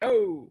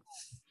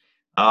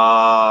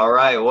All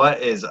right,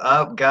 what is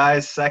up,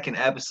 guys? Second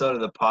episode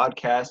of the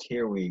podcast.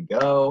 Here we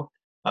go.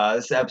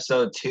 This is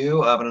episode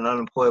 2 of an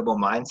unemployable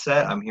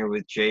mindset. I'm here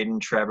with Jaden,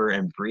 Trevor,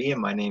 and Bree,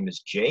 and my name is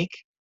Jake.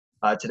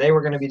 Today,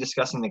 we're going to be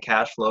discussing the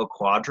cash flow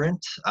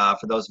quadrant.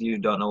 For those of you who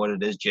don't know what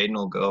it is, Jaden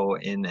will go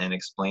in and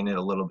explain it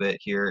a little bit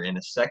here in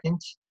a second.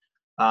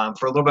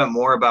 For a little bit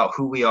more about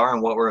who we are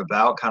and what we're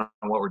about, kind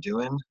of what we're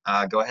doing,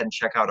 go ahead and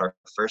check out our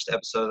first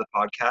episode of the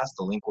podcast.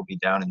 The link will be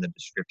down in the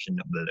description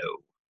below.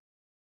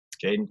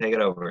 Jaden, take it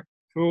over.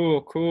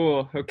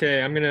 Cool.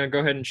 Okay, I'm gonna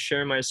go ahead and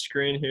share my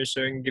screen here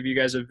so I can give you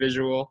guys a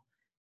visual.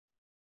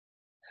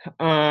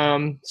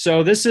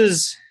 So this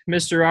is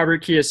Mr.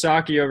 Robert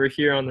Kiyosaki over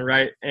here on the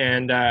right,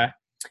 and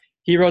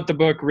he wrote the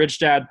book Rich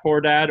Dad, Poor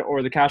Dad,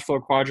 or the Cash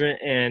Flow Quadrant,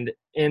 and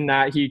in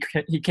that he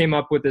came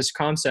up with this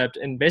concept,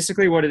 and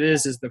basically what it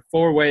is the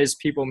 4 ways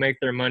people make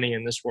their money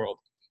in this world.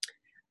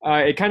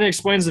 It kind of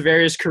explains the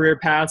various career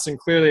paths and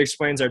clearly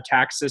explains our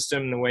tax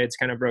system and the way it's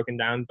kind of broken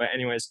down, but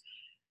anyways.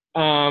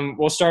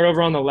 We'll start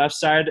over on the left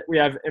side. We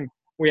have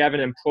an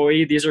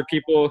employee. These are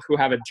people who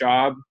have a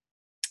job.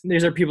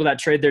 These are people that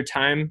trade their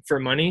time for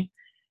money,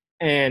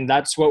 and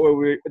that's what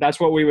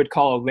we would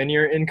call a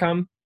linear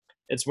income.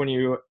 It's when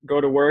you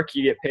go to work,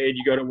 you get paid.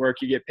 You go to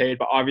work, you get paid.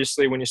 But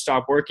obviously, when you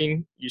stop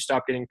working, you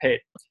stop getting paid.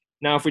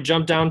 Now, if we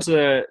jump down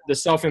to the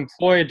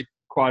self-employed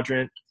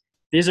quadrant,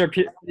 these are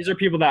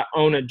people that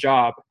own a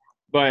job,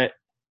 but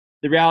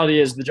the reality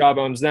is the job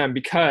owns them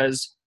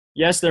because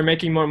yes, they're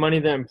making more money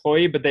than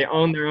employee, but they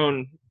own their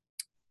own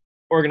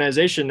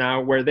organization now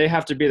where they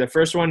have to be the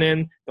first one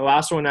in, the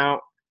last one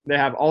out. They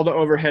have all the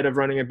overhead of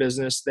running a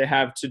business. They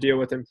have to deal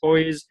with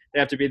employees.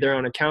 They have to be their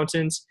own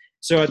accountants.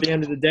 So at the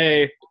end of the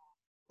day,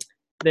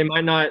 they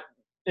might not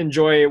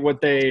enjoy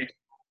what they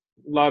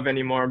love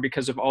anymore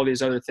because of all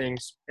these other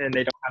things, and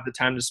they don't have the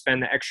time to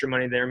spend the extra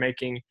money they're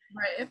making.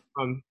 Right.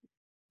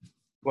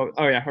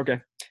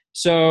 Okay.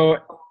 So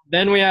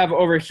then we have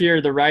over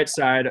here the right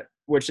side,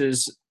 which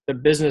is the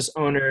business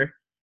owner,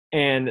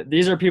 and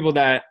these are people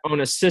that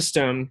own a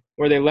system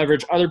where they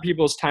leverage other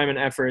people's time and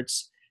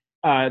efforts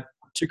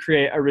to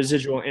create a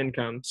residual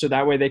income, so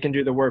that way they can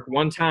do the work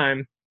one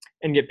time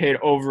and get paid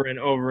over and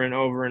over and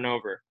over and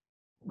over.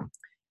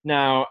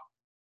 Now,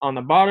 on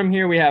the bottom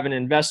here, we have an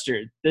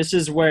investor. This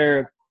is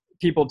where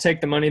people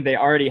take the money they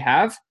already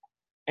have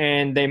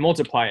and they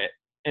multiply it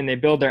and they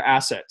build their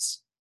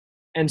assets.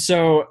 And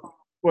so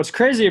what's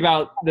crazy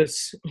about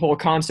this whole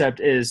concept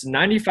is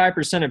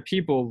 95% of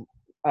people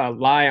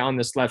lie on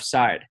this left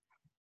side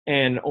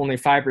and only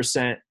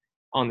 5%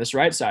 on this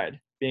right side,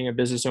 being a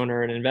business owner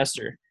or an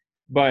investor.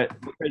 But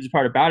the crazy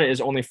part about it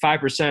is only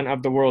 5%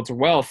 of the world's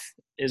wealth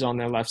is on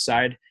the left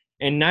side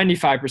and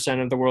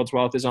 95% of the world's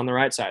wealth is on the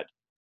right side.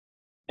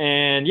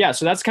 And yeah,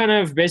 so that's kind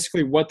of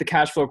basically what the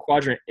cash flow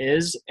quadrant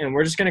is. And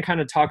we're just going to kind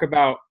of talk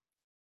about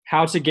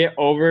how to get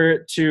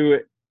over to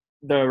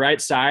the right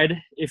side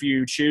if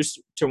you choose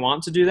to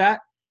want to do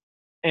that.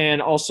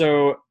 And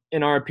also,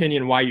 in our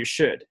opinion, why you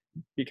should.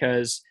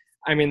 Because,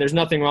 I mean, there's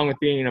nothing wrong with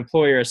being an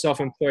employee or a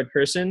self-employed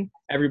person.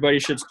 Everybody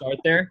should start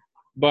there.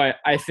 But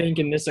I think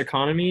in this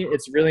economy,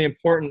 it's really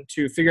important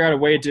to figure out a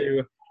way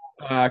to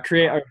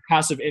create a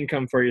passive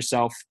income for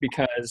yourself,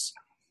 because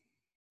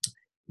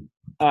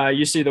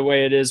you see the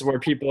way it is where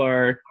people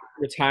are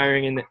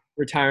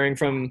retiring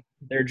from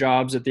their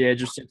jobs at the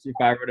age of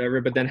 65 or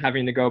whatever, but then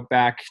having to go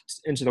back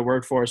into the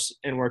workforce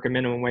and work a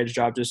minimum wage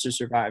job just to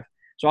survive.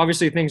 So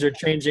obviously things are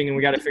changing and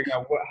we got to figure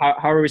out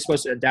how are we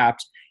supposed to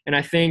adapt. And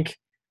I think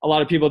a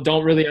lot of people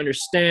don't really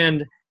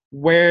understand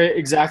where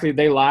exactly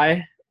they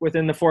lie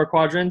within the 4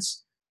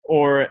 quadrants,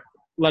 or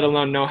let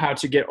alone know how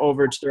to get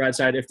over to the right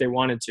side if they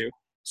wanted to.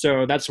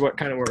 So that's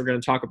what we're going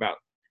to talk about.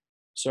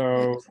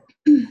 So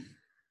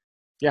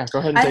yeah, go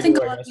ahead and I take think it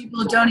a away, lot of guys.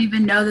 people don't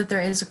even know that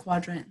there is a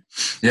quadrant.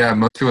 Yeah,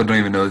 most people don't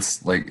even know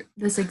this.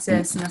 This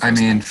exists. In the I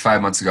first mean, place.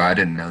 5 months ago, I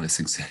didn't know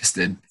this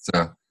existed.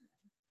 So,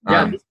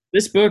 Yeah,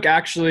 this book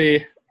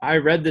actually, I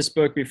read this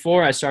book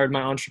before I started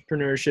my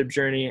entrepreneurship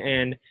journey,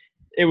 and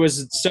it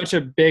was such a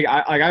big,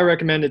 I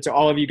recommend it to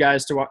all of you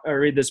guys to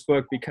read this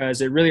book,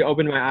 because it really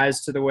opened my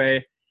eyes to the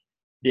way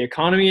the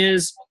economy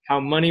is, how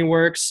money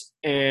works,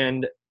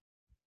 and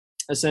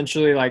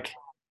essentially like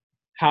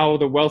how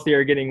the wealthy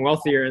are getting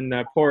wealthier and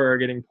the poorer are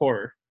getting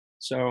poorer.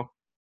 So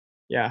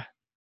yeah,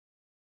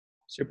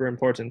 super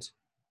important.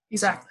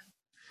 Exactly.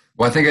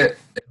 well,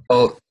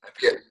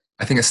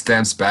 I think it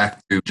stems back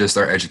to just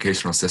our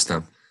educational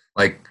system.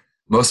 Like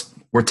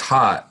we're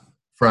taught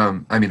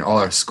from, all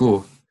our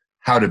school,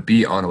 how to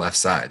be on the left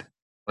side.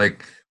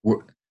 Like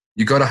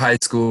you go to high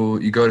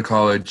school, you go to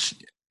college,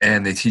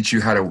 and they teach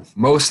you how to,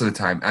 most of the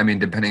time,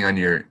 depending on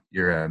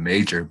your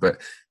major,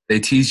 but they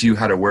teach you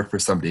how to work for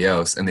somebody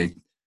else, and they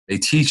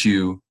teach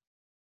you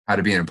how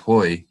to be an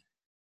employee.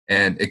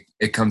 And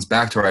it comes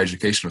back to our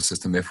educational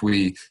system if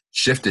we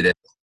shifted it.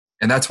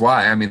 And that's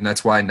why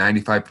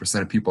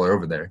 95% of people are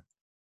over there.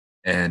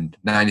 And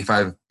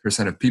 95%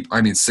 of people,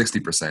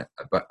 60%,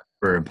 but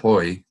for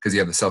employee, because you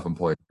have the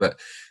self-employed, but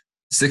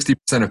 60%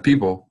 of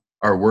people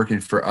are working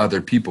for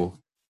other people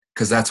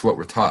because that's what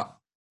we're taught.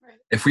 Right.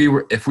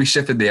 if we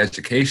shifted the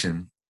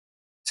education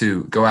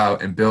to go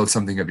out and build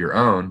something of your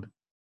own,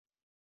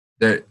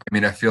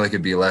 I feel like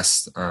it'd be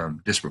less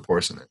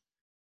disproportionate.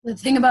 The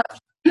thing about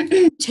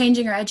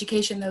changing our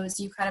education, though, is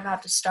you kind of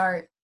have to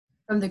start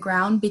from the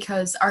ground,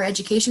 because our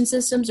education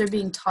systems are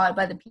being taught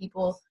by the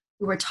people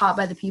who were taught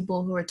by the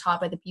people who were taught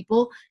by the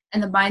people.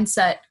 And the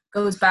mindset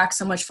goes back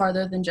so much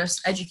farther than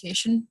just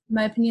education, in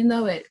my opinion,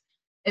 though. It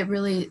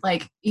really,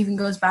 like, even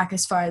goes back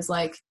as far as,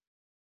 like,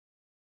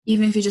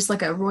 even if you just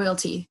look at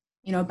royalty,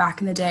 you know, back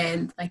in the day,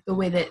 and like the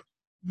way that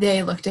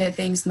they looked at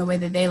things and the way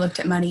that they looked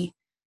at money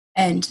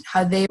and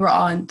how they were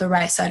on the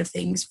right side of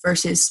things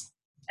versus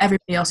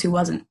everybody else who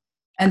wasn't.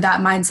 And that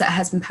mindset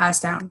has been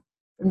passed down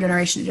from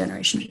generation to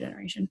generation to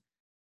generation.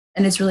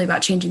 And it's really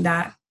about changing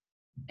that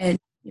and,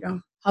 you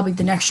know, helping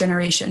the next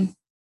generation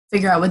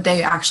figure out what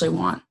they actually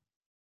want.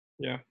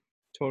 Yeah,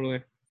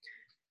 totally.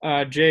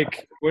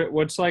 Jake,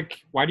 what's like,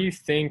 why do you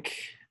think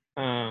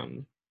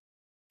they're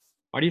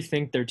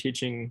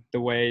teaching the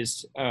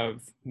ways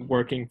of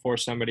working for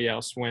somebody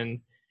else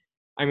when,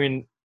 I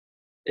mean,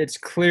 it's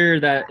clear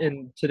that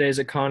in today's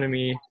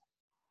economy,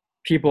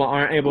 people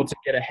aren't able to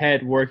get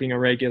ahead working a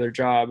regular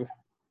job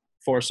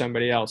for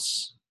somebody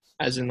else,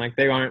 as in like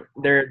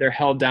they're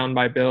held down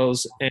by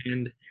bills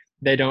and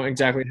they don't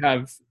exactly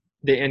have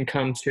the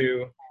income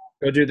to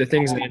go do the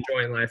things they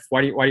enjoy in life.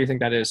 Why do you think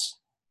that is?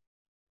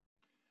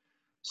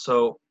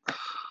 So, do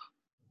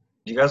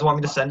you guys want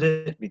me to send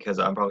it? Because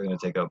I'm probably going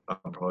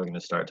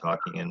to start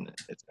talking and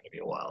it's going to be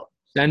a while.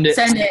 Send it.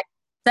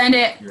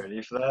 You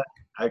ready for that?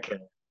 Okay.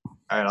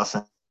 All right, I'll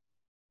send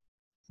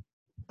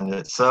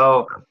it.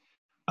 So,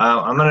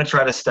 I'm going to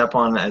try to step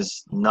on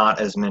not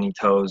as many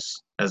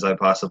toes as I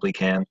possibly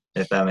can,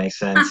 if that makes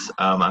sense.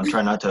 I'm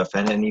trying not to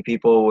offend any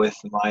people with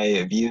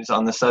my views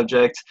on the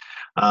subject,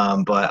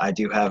 but I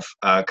do have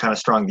kind of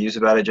strong views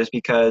about it just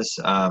because,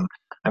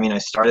 I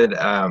started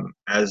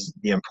as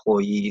the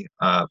employee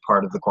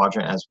part of the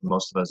quadrant, as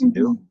most of us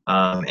do,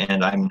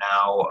 and I'm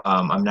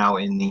now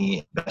in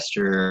the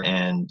investor,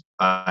 and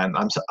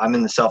I'm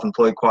in the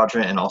self-employed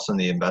quadrant and also in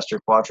the investor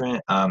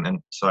quadrant, and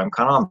so I'm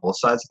kind of on both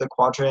sides of the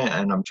quadrant,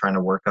 and I'm trying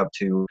to work up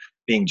to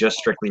being just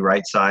strictly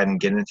right side and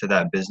get into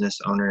that business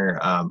owner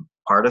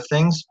part of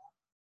things.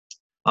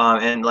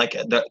 And like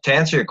to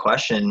answer your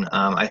question,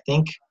 I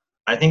think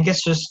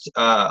it's just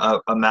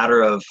a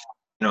matter of,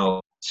 you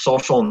know,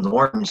 social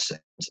norms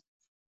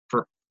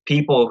for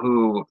people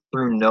who,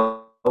 through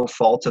no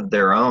fault of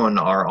their own,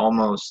 are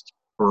almost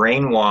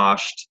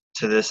brainwashed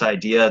to this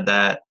idea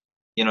that,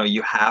 you know,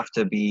 you have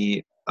to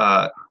be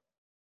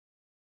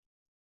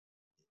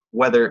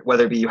whether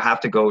it be you have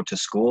to go to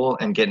school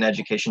and get an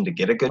education to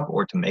get a good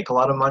or to make a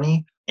lot of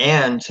money,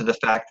 and to the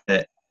fact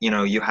that, you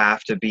know, you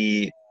have to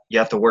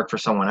work for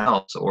someone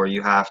else, or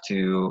you have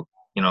to,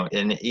 you know,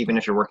 and even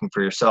if you're working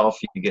for yourself,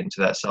 you get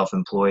into that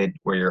self-employed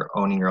where you're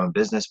owning your own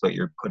business, but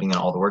you're putting in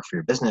all the work for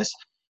your business.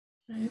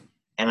 Right.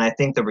 And I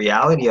think the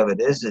reality of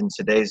it is, in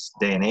today's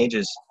day and age,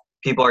 is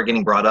people are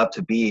getting brought up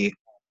to be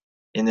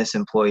in this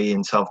employee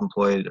and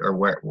self-employed, or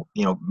where,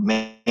 you know,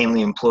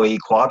 mainly employee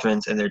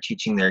quadrants, and they're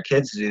teaching their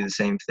kids to do the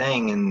same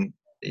thing. And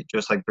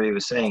just like Bree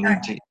was saying,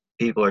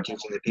 people are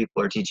teaching the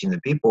people are teaching the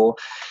people,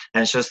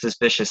 and it's just this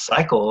vicious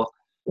cycle.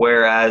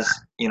 Whereas,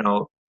 you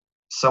know,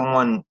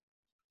 someone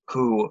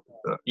who,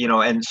 you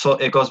know, and so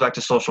it goes back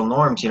to social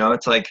norms. You know,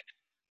 it's like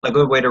a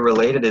good way to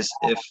relate it is,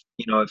 if,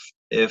 you know,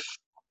 if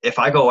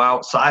I go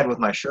outside with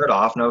my shirt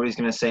off, nobody's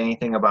going to say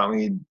anything about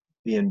me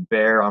being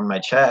bare on my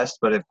chest.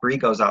 But if Bree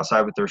goes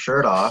outside with her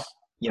shirt off,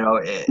 you know,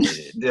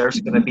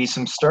 there's going to be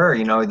some stir.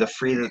 You know, the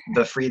free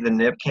the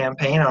nip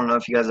campaign. I don't know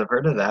if you guys have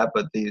heard of that,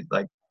 but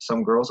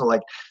some girls are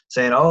like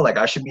saying, oh, like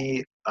I should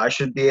be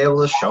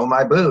able to show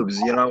my boobs,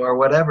 you know, or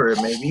whatever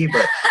it may be.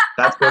 But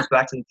that goes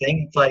back to the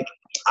thing. It's like,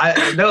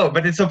 I know,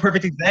 but it's a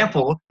perfect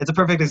example. It's a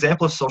perfect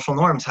example of social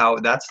norms. How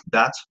that's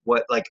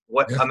what.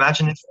 Yeah.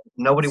 Imagine if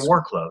nobody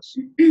wore clothes.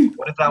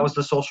 What if that was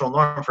the social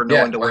norm for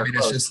no one to wear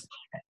clothes?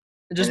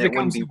 It just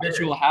becomes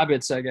habitual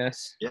habits, I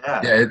guess.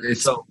 Yeah.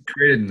 It's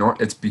created.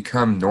 It's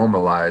become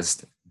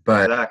normalized,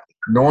 but exactly.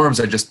 Norms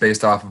are just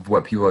based off of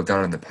what people have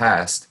done in the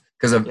past.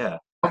 Because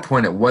at one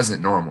point, it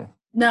wasn't normal.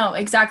 No,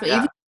 exactly. Yeah.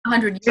 Even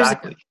 100 years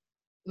ago, it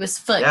was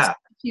flipped. Yeah.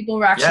 People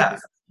were actually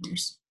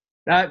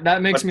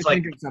that makes me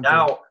think of something.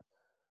 Now,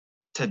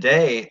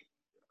 today,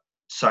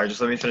 sorry,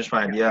 just let me finish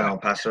my idea and I'll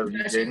pass it over to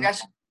Jaden.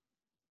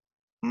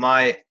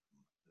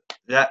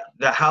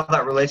 How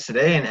that relates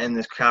today and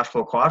this cash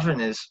flow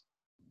quadrant is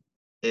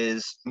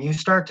you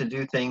start to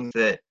do things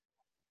that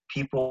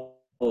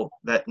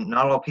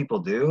not all people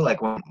do. Like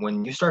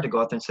when you start to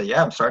go out there and say,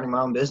 yeah, I'm starting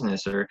my own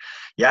business, or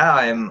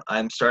yeah,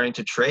 I'm starting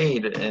to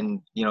trade and,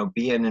 you know,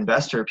 be an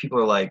investor. People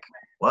are like,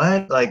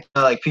 what? Like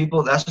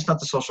people, that's just not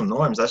the social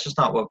norms. That's just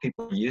not what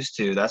people are used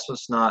to. That's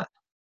what's not,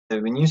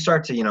 when you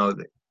start to, you know,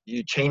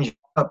 you change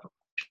up,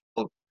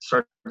 people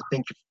start to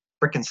think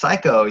you're freaking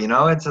psycho, you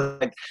know. It's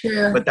like,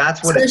 but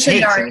that's what it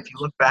takes. And if you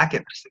look back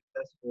at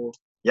successful,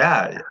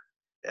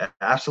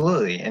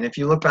 absolutely. And if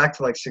you look back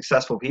to like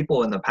successful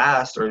people in the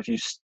past, or if you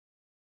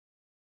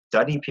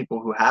study people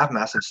who have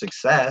massive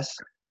success,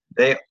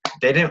 they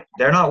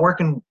they're not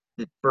working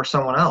for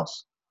someone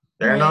else.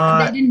 They're Right.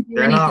 not They didn't do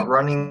they're not anything.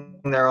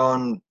 running their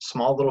own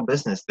small little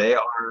business. They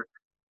are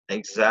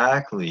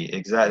exactly.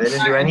 They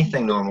didn't do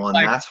anything normal, and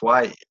Like- that's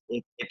why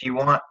if you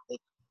want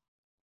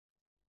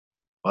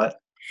what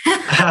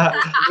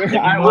If you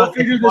we'll want- if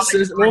figure you want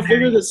we'll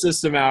figure the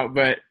system out.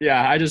 But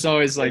yeah, I just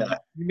always like Yeah.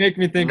 you make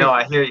me think. No, of,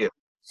 I hear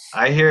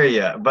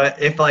you.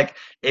 But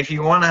if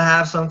you want to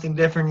have something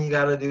different, you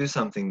got to do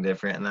something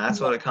different, and that's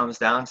what it comes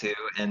down to,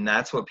 and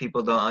that's what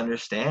people don't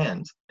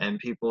understand, and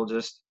people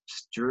just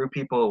drew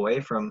people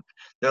away from.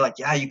 They're like,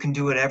 yeah, you can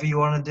do whatever you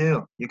want to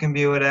do. You can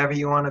be whatever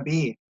you want to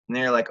be, and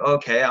they're like,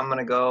 okay, I'm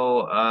gonna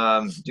go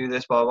do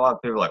this, blah blah.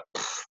 People are like,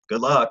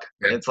 good luck.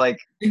 Yeah. It's like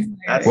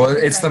that's Well,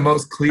 it's the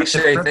most That's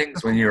cliche a-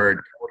 things when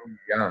you're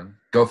young.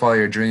 Go follow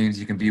your dreams.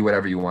 You can be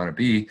whatever you want to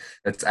be.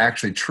 That's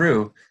actually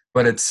true,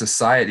 but it's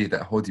society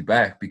that holds you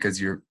back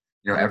because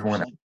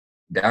everyone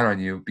down on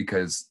you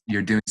because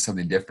you're doing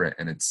something different,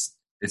 and it's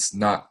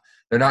not.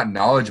 They're not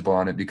knowledgeable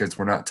on it because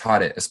we're not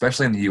taught it,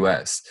 especially in the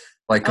U.S.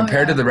 Like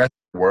compared to the rest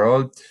of the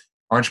world,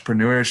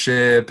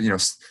 entrepreneurship,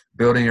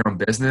 building your own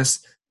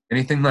business,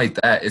 anything like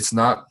that, it's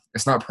not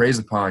praised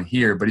upon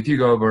here. But if you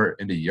go over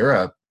into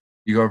Europe,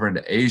 you go over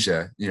into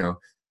Asia,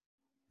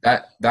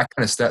 that kind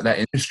of stuff, that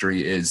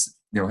industry is,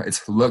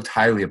 it's looked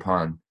highly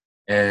upon.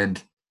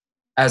 And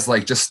as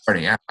like just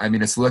starting out, I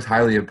mean, it's looked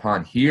highly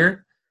upon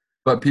here,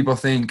 but people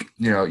think,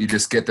 you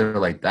just get there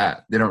like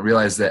that. They don't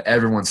realize that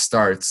everyone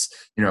starts,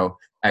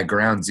 at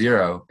ground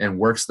zero and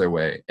works their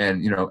way.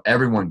 And,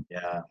 everyone,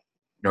 yeah.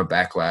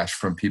 Backlash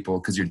from people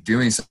because you're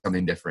doing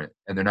something different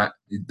and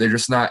they're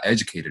just not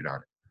educated on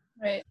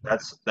it. Right.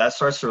 That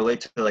starts to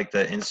relate to like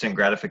the instant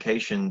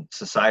gratification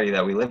society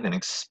that we live in,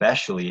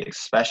 especially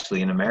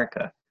in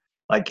America.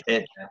 Like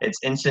it's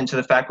instant to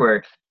the fact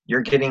where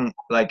you're getting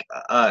like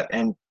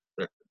and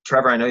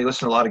Trevor, I know you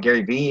listen to a lot of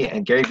Gary Vee,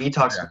 and Gary Vee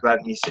talks about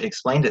it, he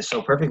explained it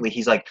so perfectly.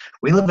 He's like,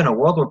 we live in a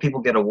world where people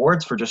get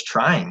awards for just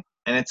trying,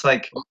 and it's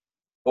like,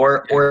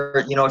 or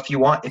if you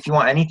want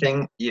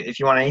anything, if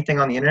you want anything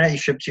on the internet, you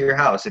ship it to your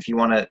house. If you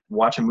want to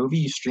watch a movie,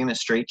 you stream it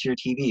straight to your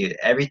TV.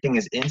 Everything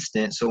is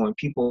instant. So when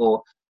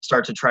people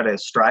start to try to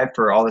strive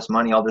for all this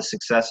money, all this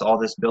success, all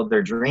this build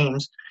their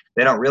dreams,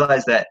 they don't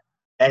realize that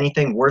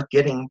anything worth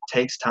getting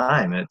takes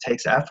time and it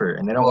takes effort,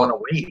 and they don't want to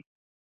wait.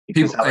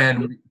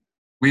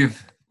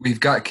 We've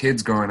got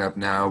kids growing up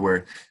now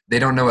where they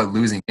don't know what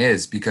losing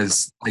is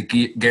because, like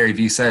Gary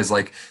Vee says,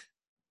 like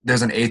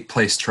there's an 8th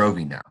place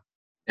trophy now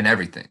in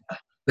everything.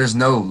 There's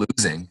no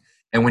losing.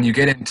 And when you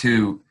get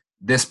into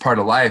this part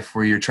of life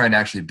where you're trying to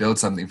actually build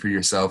something for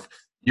yourself,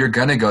 you're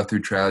going to go through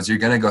trials. You're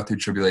going to go through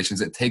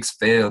tribulations. It takes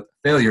failure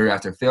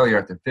after failure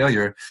after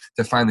failure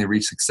to finally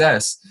reach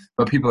success.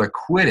 But people are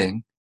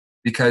quitting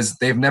because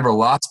they've never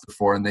lost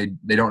before and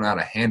they don't know how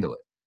to handle it.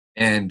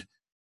 And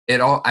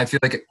I feel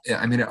like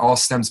it all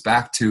stems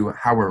back to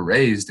how we're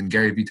raised, and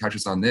Gary Vee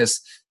touches on this.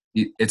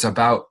 It's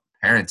about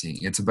parenting.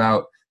 It's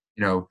about,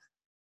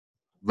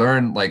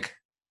 learn like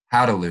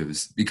how to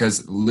lose,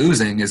 because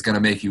losing is going to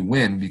make you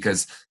win,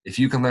 because if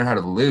you can learn how to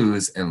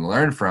lose and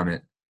learn from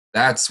it,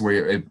 that's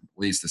where it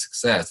leads to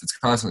success. It's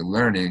constantly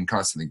learning,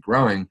 constantly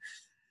growing.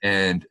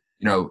 And,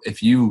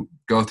 if you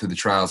go through the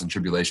trials and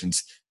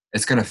tribulations,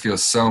 it's going to feel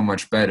so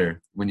much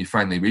better when you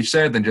finally reach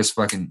there than just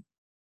fucking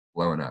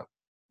blowing up.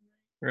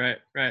 Right.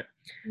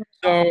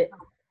 So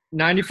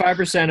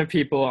 95% of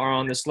people are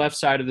on this left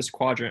side of this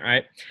quadrant,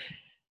 right?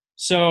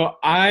 So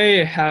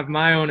I have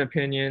my own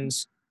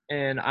opinions,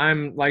 and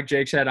I'm, like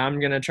Jake said, I'm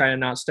going to try to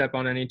not step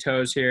on any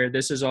toes here.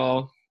 This is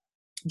all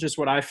just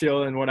what I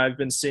feel and what I've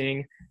been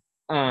seeing.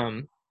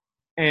 And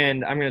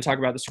I'm going to talk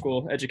about the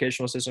school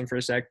educational system for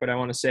a sec, but I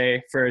want to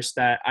say first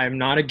that I'm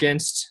not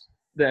against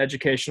the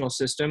educational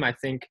system. I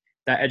think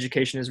that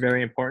education is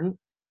very important,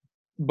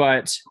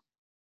 but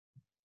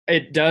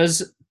it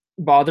does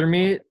bother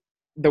me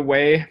the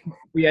way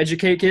we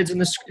educate kids in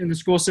the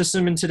school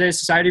system in today's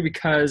society,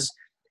 because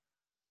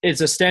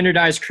it's a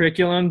standardized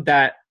curriculum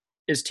that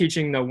is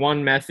teaching the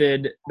one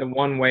method, the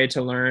one way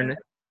to learn.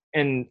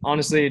 And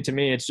honestly, to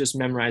me, it's just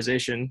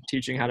memorization,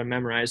 teaching how to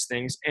memorize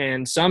things.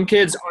 And some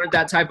kids aren't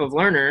that type of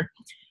learner.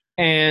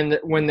 And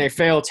when they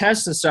fail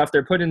tests and stuff,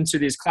 they're put into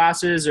these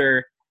classes,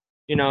 or,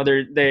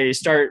 they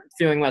start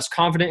feeling less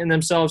confident in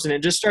themselves. And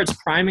it just starts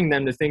priming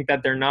them to think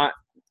that they're not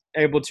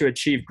able to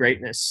achieve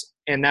greatness.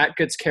 And that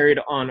gets carried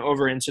on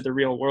over into the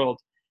real world.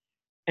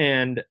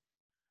 And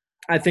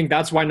I think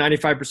that's why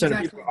 95%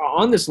 of people are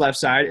on this left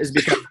side, is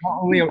because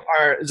not only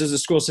does the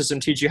school system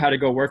teach you how to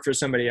go work for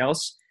somebody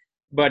else,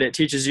 but it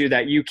teaches you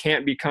that you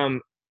can't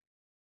become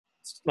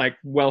like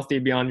wealthy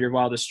beyond your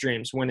wildest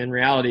dreams, when in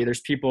reality,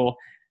 there's people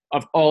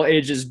of all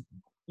ages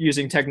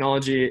using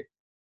technology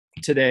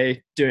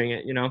today doing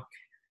it,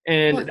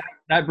 And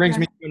that brings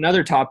me to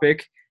another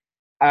topic,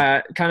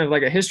 kind of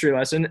like a history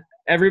lesson.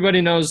 Everybody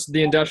knows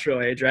the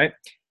industrial age, right?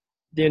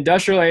 The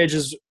industrial age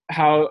is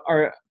how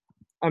our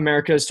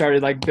America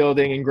started like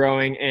building and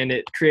growing, and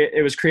it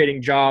was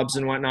creating jobs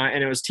and whatnot,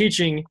 and it was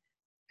teaching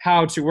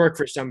how to work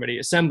for somebody,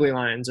 assembly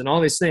lines and all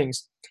these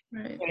things.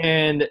 Right.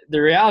 And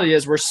the reality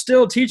is we're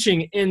still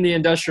teaching in the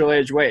industrial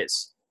age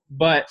ways,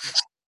 but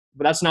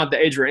that's not the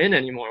age we're in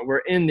anymore. We're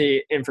in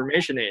the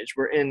information age.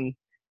 We're in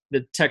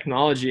the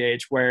technology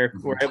age where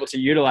we're able to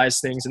utilize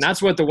things. And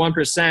that's what the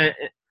 1%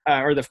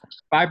 or the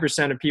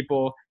 5% of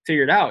people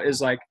figured out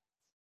is like,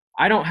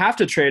 I don't have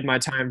to trade my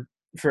time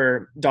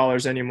for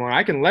dollars anymore.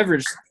 I can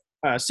leverage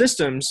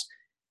systems.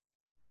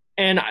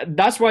 And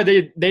that's why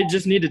they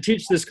just need to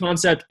teach this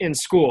concept in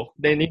school.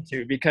 They need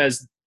to,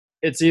 because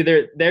it's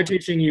either they're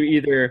teaching you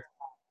either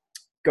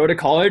go to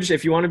college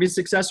if you want to be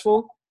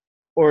successful,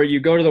 or you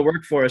go to the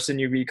workforce and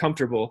you be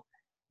comfortable.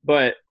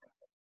 But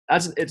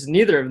it's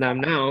neither of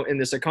them now in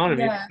this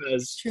economy,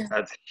 because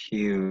that's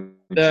huge.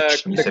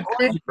 There's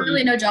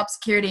really no job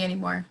security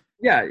anymore.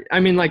 Yeah, I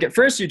mean, like at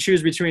first you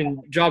choose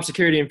between job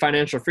security and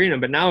financial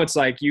freedom, but now it's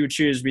like you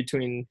choose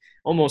between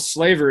almost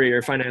slavery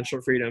or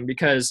financial freedom,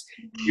 because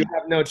you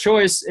have no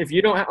choice. If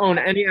you don't own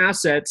any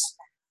assets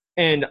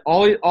and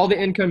all the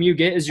income you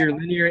get is your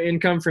linear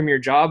income from your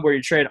job where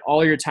you trade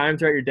all your time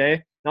throughout your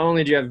day, not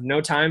only do you have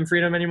no time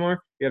freedom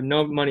anymore, you have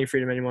no money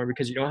freedom anymore,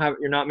 because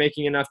you're not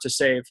making enough to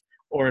save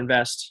or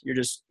invest. You're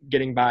just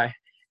getting by.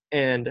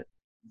 And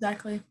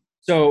exactly.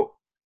 So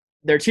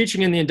they're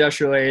teaching in the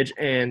industrial age,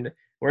 and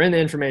we're in the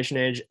information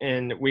age,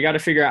 and we got to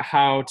figure out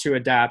how to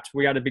adapt.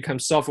 We got to become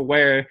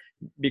self-aware,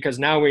 because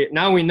now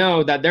we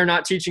know that they're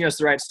not teaching us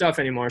the right stuff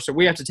anymore. So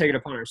we have to take it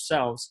upon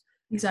ourselves.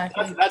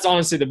 Exactly. That's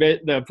honestly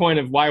the point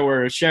of why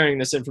we're sharing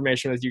this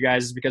information with you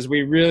guys, is because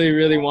we really,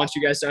 really want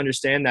you guys to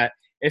understand that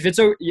if it's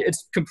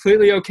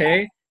completely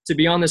okay to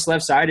be on this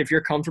left side if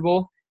you're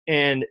comfortable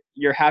and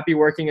you're happy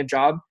working a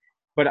job.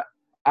 But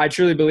I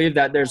truly believe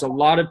that there's a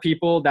lot of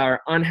people that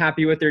are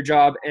unhappy with their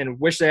job and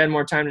wish they had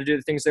more time to do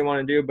the things they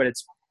want to do, but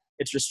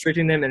it's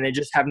restricting them, and they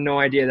just have no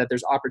idea that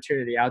there's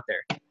opportunity out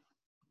there.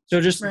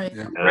 So just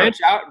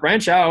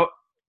branch out,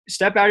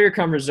 step out of your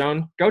comfort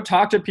zone, go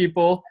talk to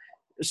people,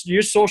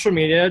 use social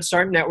media,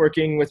 start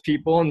networking with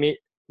people and meet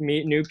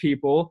new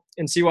people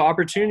and see what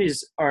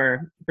opportunities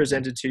are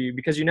presented to you,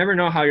 because you never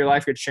know how your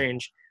life could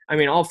change. I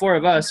mean, all four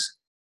of us,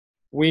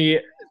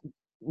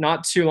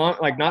 not too long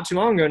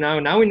ago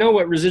now we know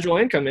what residual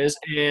income is.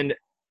 And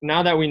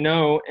now that we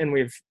know and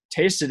we've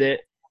tasted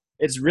it,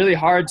 it's really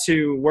hard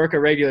to work a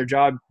regular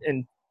job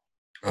and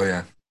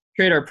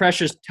trade our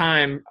precious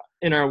time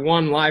in our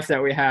one life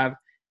that we have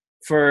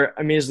for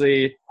a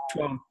measly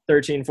 $12,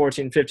 $13,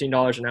 $14,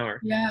 $15 an hour.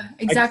 Yeah,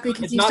 exactly.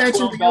 Because it's you not start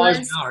 $12 to realize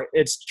an hour.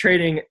 It's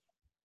trading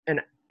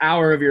an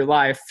hour of your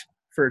life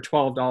for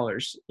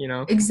 $12, you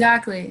know?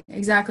 Exactly.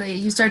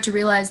 You start to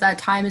realize that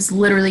time is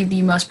literally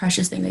the most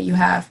precious thing that you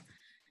have.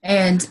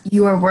 And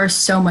you are worth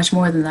so much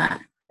more than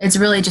that. It's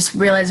really just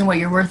realizing what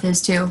your worth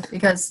is too,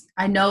 because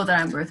I know that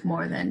I'm worth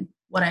more than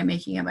what I'm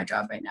making at my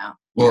job right now.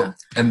 Well,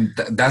 and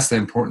that's the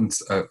importance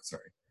of,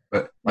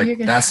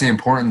 that's the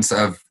importance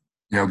of,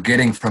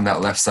 getting from that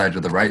left side to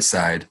the right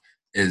side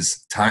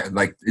is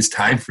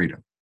time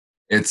freedom.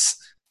 It's,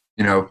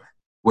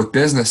 with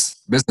business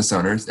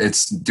owners,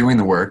 it's doing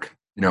the work,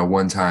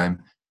 one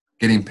time,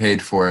 getting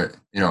paid for it,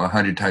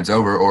 100 times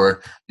over,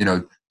 or,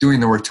 doing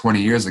the work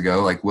 20 years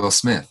ago, like Will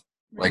Smith,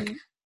 like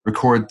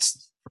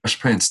records Fresh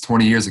Prince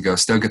 20 years ago,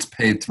 still gets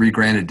paid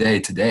 $3,000 a day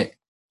today,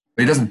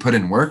 but he doesn't put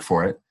in work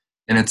for it.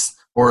 And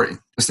or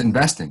just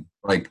investing,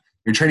 like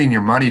you're trading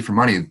your money for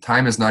money.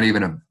 Time is not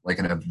even a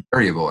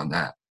variable in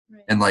that.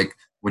 Right. And like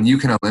when you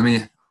can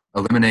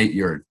eliminate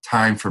your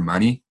time for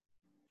money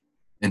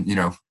and,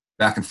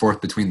 back and forth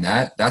between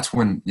that's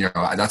when,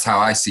 that's how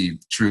I see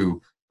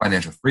true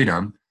financial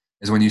freedom,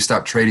 is when you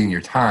stop trading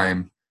your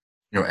time,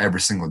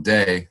 every single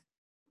day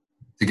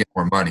to get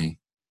more money.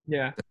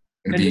 Yeah.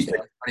 It's not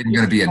even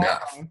going to be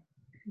enough.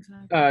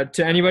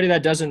 To anybody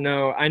that doesn't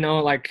know, I know,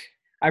 like,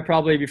 I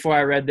probably, before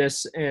I read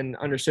this and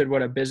understood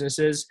what a business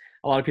is,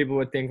 a lot of people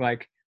would think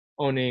like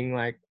owning,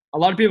 like a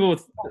lot of people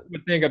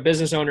would think a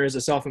business owner is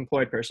a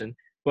self-employed person,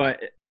 but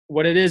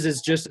what it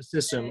is just a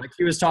system. Like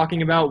he was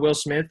talking about Will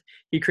Smith,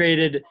 he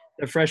created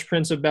the Fresh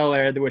Prince of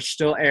Bel-Air, which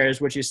still airs,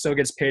 which he still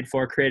gets paid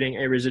for, creating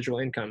a residual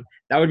income.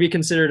 That would be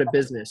considered a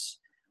business.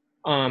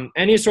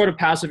 Any sort of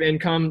passive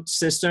income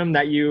system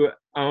that you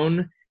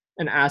own,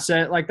 an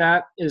asset like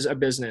that, is a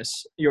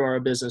business. You are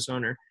a business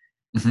owner.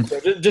 Mm-hmm.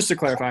 So just to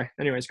clarify.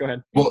 Anyways, go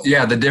ahead. Well,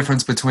 yeah, the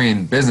difference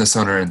between business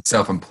owner and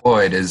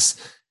self-employed is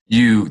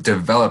you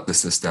develop the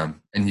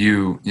system and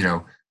you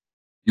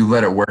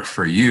let it work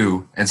for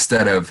you,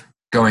 instead of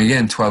going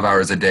in 12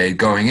 hours a day,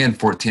 going in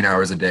 14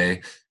 hours a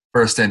day,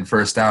 first in,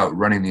 first out,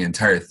 running the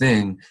entire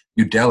thing.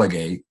 You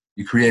delegate,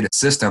 you create a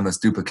system that's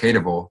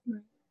duplicatable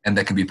and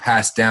that can be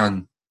passed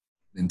down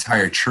the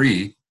entire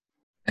tree.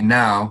 And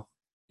now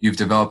you've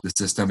developed the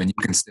system and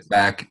you can sit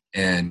back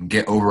and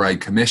get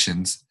override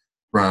commissions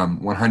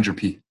from 100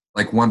 people,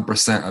 like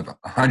 1% of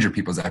 100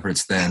 people's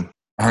efforts than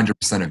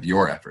 100% of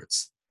your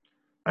efforts.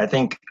 I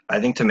think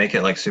to make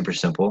it like super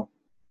simple,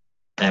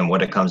 and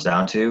what it comes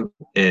down to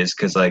is,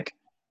 because like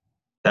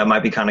that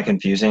might be kind of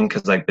confusing,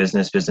 because like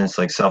business,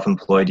 like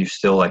self-employed, you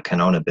still like can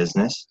own a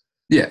business.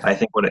 Yeah. I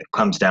think what it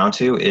comes down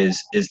to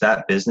is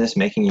that business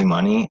making you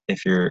money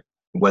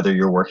whether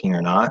you're working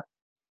or not?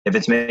 if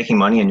it's making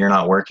money and you're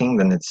not working,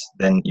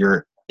 then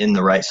you're in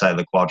the right side of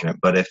the quadrant.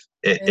 But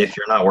if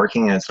you're not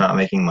working and it's not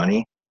making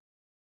money,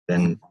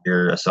 then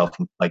you're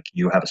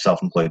you have a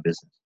self-employed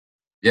business.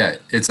 Yeah,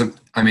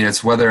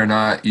 it's whether or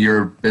not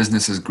your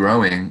business is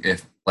growing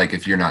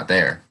if you're not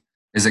there.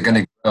 Is it going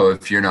to grow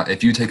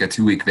if you take a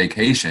 2-week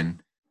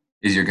vacation,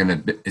 is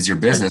your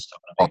business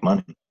make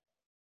money?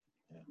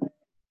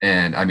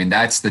 And I mean,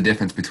 that's the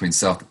difference between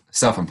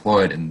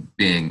self-employed and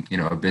being,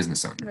 a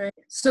business owner. Right.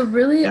 So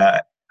really,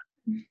 Yeah.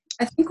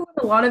 I think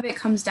what a lot of it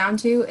comes down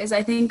to is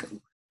I think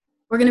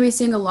we're going to be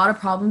seeing a lot of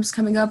problems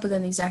coming up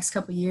within these next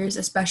couple of years,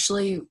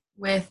 especially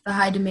with the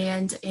high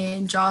demand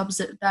in jobs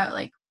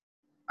that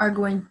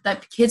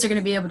kids are going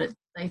to be able to,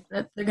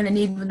 that they're going to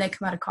need when they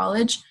come out of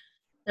college.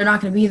 They're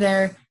not going to be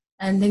there,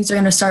 and things are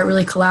going to start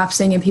really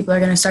collapsing, and people are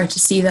going to start to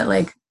see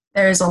that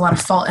there's a lot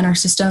of fault in our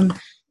system.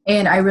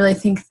 And I really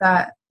think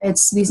that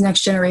it's these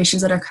next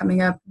generations that are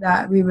coming up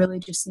that we really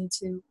just need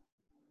to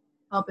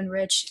help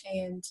enrich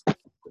and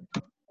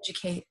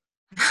educate,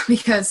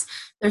 because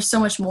there's so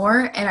much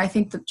more. And I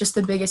think just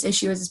the biggest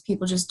issue is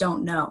people just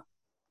don't know.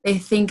 They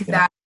think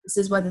that this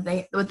is what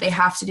they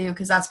have to do,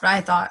 because that's what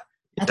I thought.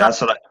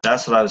 That's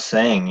what I was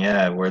saying.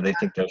 Yeah, where they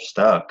think they're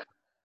stuck.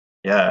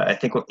 Yeah, I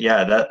think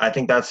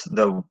that's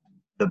the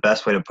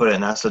best way to put it,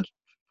 and that's the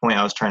point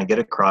I was trying to get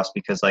across.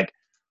 Because a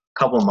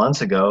couple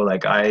months ago,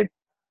 I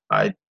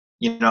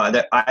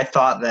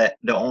thought that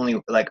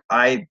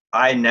I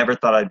never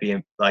thought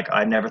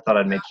I never thought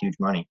I'd make huge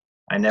money.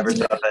 I never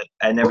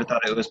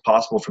thought it was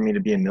possible for me to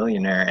be a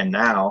millionaire. And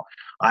now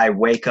I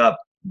wake up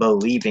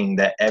believing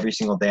that every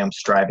single day I'm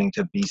striving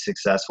to be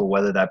successful,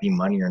 whether that be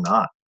money or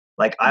not.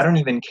 I don't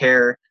even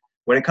care.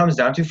 What it comes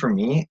down to for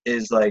me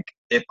is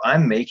if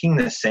I'm making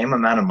the same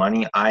amount of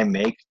money I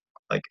make,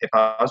 if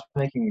I was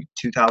making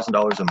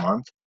 $2,000 a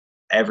month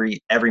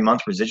every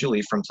month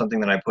residually from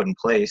something that I put in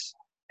place,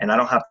 and I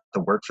don't have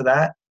to work for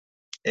that,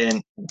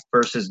 and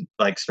versus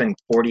spending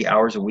 40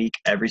 hours a week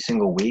every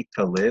single week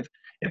to live.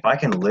 If I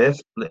can live,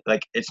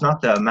 it's not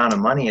the amount of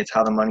money, it's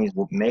how the money is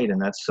made. And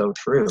that's so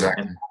true.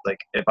 Exactly. And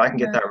if I can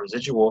get that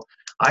residual,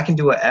 I can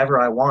do whatever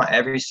I want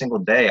every single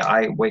day.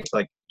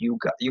 You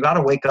got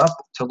to wake up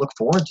to look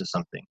forward to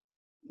something.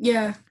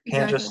 Yeah. You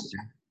can't exactly.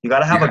 you got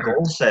to have a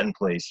goal set in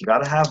place. You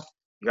got to have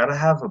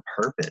a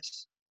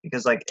purpose,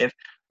 because if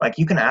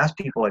you can ask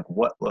people I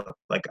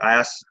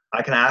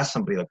can ask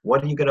somebody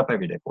what do you get up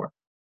every day for?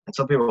 And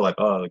some people are like,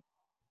 oh,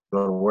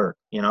 go to work,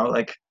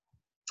 wake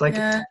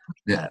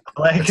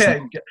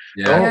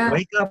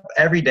up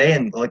every day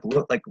and look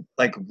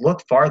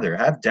farther,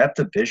 have depth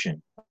of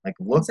vision,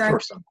 look for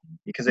something,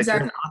 because if you're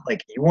not,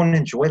 you won't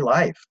enjoy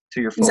life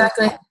to your full.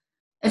 Exactly.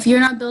 If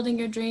you're not building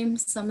your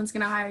dreams, someone's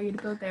going to hire you to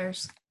build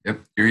theirs. Yep.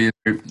 You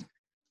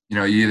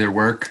either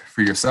work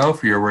for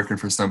yourself or you're working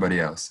for somebody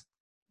else.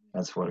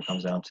 That's what it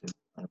comes down to.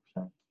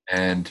 100%.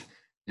 And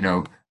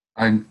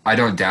I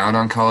don't down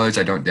on college,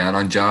 I don't down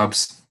on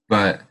jobs,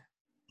 but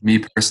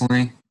me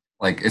personally,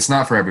 it's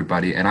not for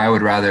everybody, and I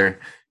would rather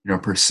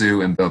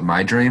pursue and build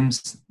my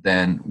dreams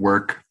than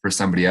work for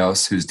somebody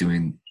else who's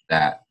doing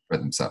that for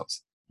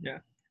themselves. Yeah,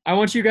 I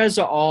want you guys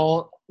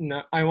to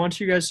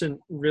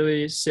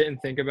really sit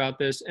and think about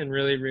this and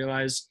really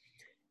realize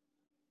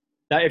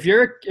that if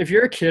you're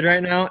a kid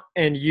right now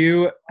and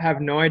you have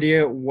no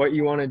idea what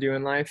you want to do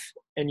in life,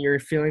 and you're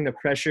feeling the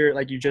pressure,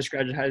 you just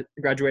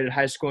graduated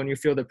high school and you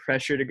feel the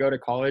pressure to go to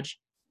college,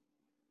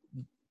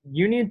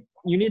 you need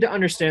to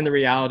understand the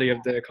reality of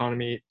the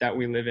economy that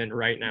we live in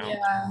right now.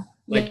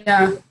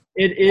 It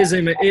is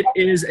a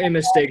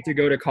mistake to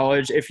go to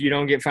college if you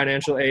don't get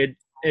financial aid.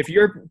 If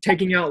you're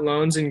taking out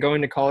loans and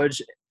going to college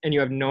and you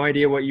have no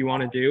idea what you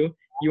want to do,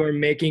 you are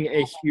making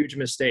a huge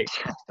mistake.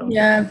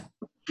 Yeah.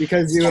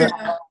 Because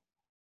the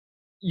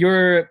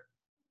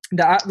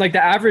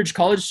average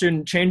college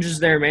student changes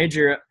their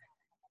major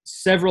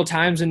several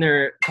times in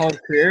their college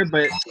career,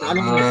 but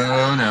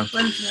no.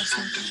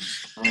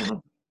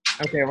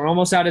 Okay, we're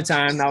almost out of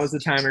time. That was the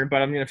timer,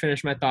 but I'm gonna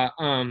finish my thought.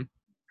 Go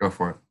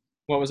for it.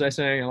 What was I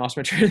saying? I lost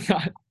my train of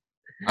thought.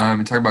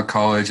 Talk about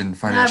college and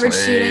financial average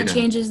aid. Student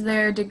changes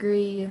their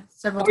degree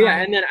several times.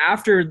 Yeah, and then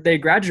after they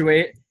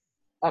graduate,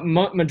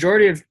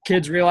 majority of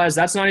kids realize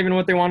that's not even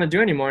what they want to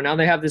do anymore. Now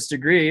they have this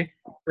degree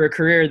for a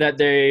career that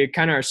they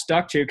kind of are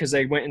stuck to because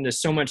they went into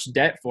so much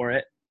debt for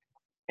it.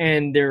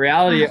 And the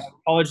reality of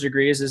college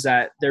degrees is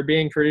that they're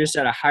being produced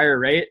at a higher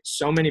rate.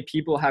 So many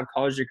people have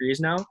college degrees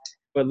now,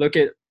 but look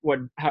at what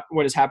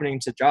is happening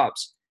to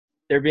jobs.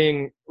 They're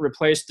being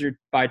replaced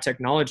by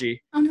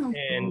technology. Oh, no.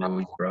 And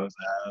we froze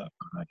out.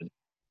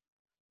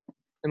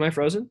 Am I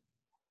frozen?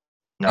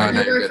 No,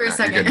 you're good for a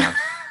second.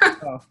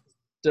 Oh,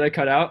 did I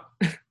cut out?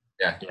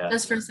 Yeah.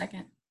 Just for a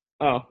second.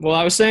 Oh, well,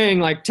 I was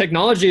saying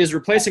technology is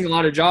replacing a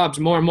lot of jobs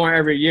more and more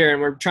every year.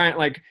 And we're trying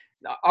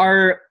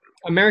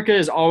America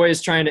is always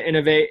trying to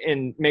innovate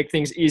and make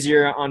things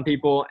easier on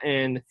people.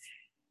 And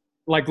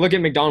look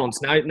at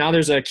McDonald's. Now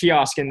there's a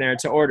kiosk in there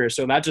to order.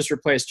 So that just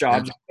replaced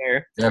jobs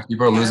there. Yeah,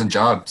 people are losing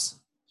jobs.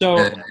 So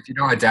and if you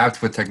don't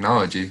adapt with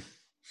technology,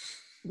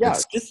 yeah, a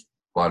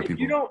lot of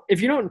people.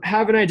 If you don't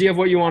have an idea of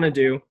what you want to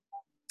do,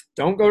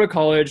 don't go to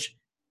college,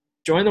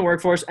 join the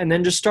workforce, and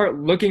then just start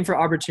looking for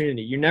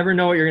opportunity. You never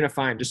know what you're going to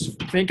find.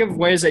 Just think of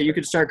ways that you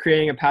could start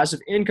creating a passive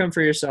income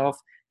for yourself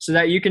so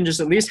that you can just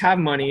at least have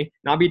money,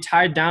 not be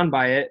tied down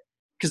by it.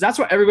 Because that's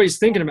what everybody's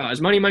thinking about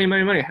is money, money,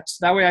 money, money.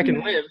 So that way I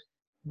can live.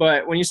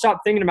 But when you stop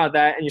thinking about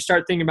that and you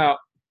start thinking about,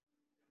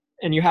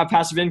 and you have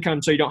passive income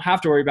so you don't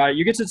have to worry about it,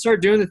 you get to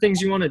start doing the things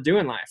you want to do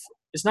in life.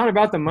 It's not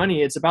about the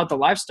money. It's about the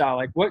lifestyle.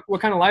 Like what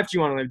kind of life do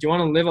you want to live? Do you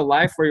want to live a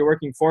life where you're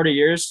working 40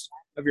 years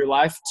of your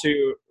life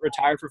to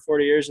retire for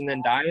 40 years and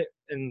then die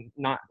and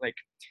not like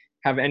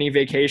have any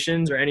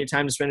vacations or any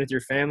time to spend with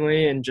your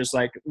family and just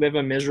like live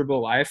a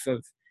miserable life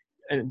of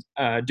doing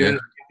the same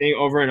thing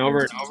over and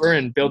over and over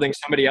and building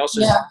somebody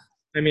else's? Yeah.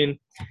 I mean,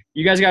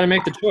 you guys got to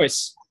make the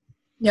choice.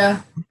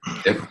 Yeah.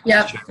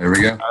 Yep. There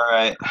we go. All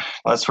right,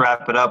 let's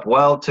wrap it up.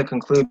 Well, to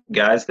conclude,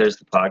 guys, there's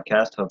the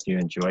podcast. Hope you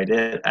enjoyed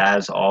it.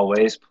 As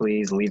always,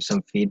 please leave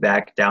some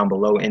feedback down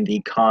below in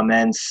the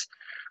comments.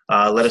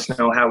 Let us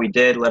know how we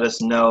did. Let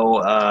us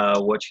know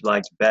what you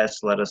liked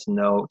best. Let us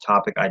know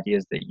topic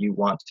ideas that you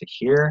want to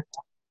hear.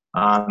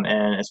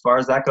 And as far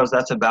as that goes,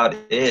 that's about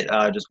it.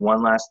 Just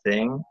one last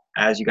thing.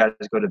 As you guys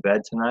go to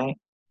bed tonight,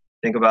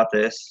 think about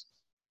this.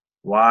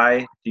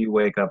 Why do you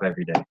wake up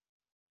every day?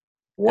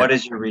 What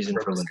is your reason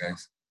for living?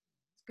 Guys.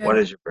 What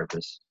is your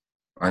purpose?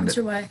 Find What's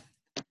it. your way?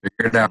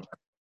 Figure it out.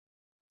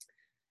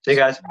 See you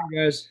guys. Bye,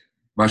 guys.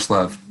 Much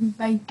love.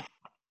 Bye.